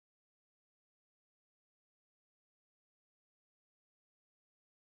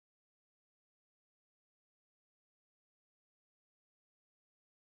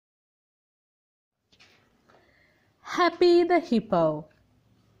Happy the Hippo.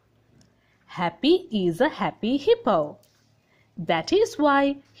 Happy is a happy hippo. That is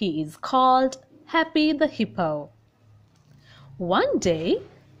why he is called Happy the Hippo. One day,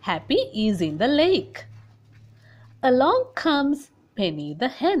 Happy is in the lake. Along comes Penny the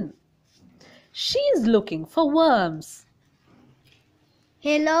hen. She is looking for worms.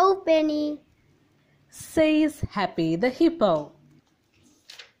 "Hello, Penny," says Happy the Hippo.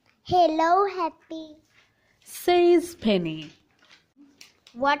 "Hello, Happy," says Penny.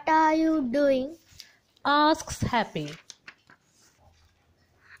 "What are you doing?" asks Happy.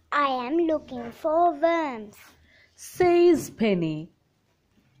 "I am looking for worms," says Penny.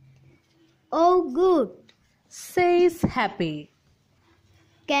 "Oh, good," says Happy.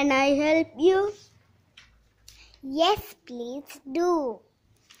 "Can I help you?" "Yes, please do,"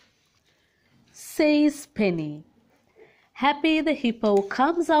 says Penny. Happy the Hippo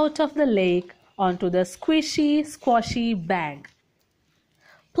comes out of the lake onto the squishy, squashy bank.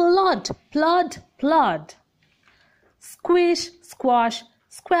 Plod, plod, plod. Squish, squash,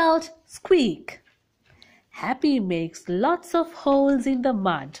 squelch, squeak. Happy makes lots of holes in the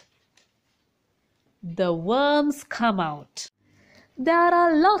mud. The worms come out. There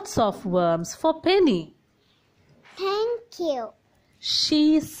are lots of worms for Penny. "Thank you," she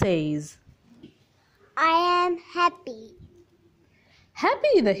says. "I am happy."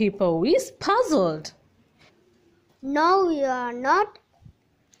 Happy the Hippo is puzzled. "No, you are not,"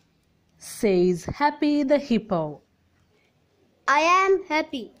 says Happy the Hippo. "I am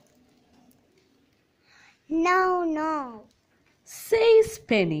happy." "No, no," says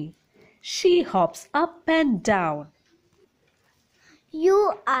Penny. She hops up and down. "You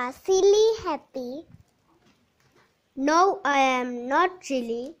are silly, Happy." "No, I am not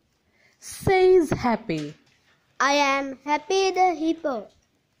silly," says Happy. "I am Happy the Hippo."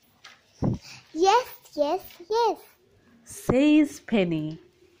 "Yes, yes, yes," says Penny.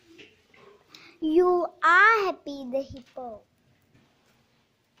 "You are Happy the Hippo.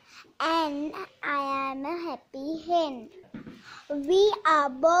 And I am a happy hen. We are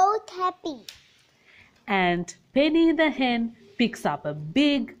both happy." And Penny the hen picks up a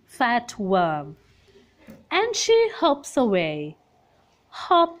big fat worm. And she hops away.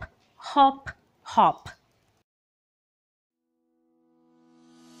 Hop, hop, hop.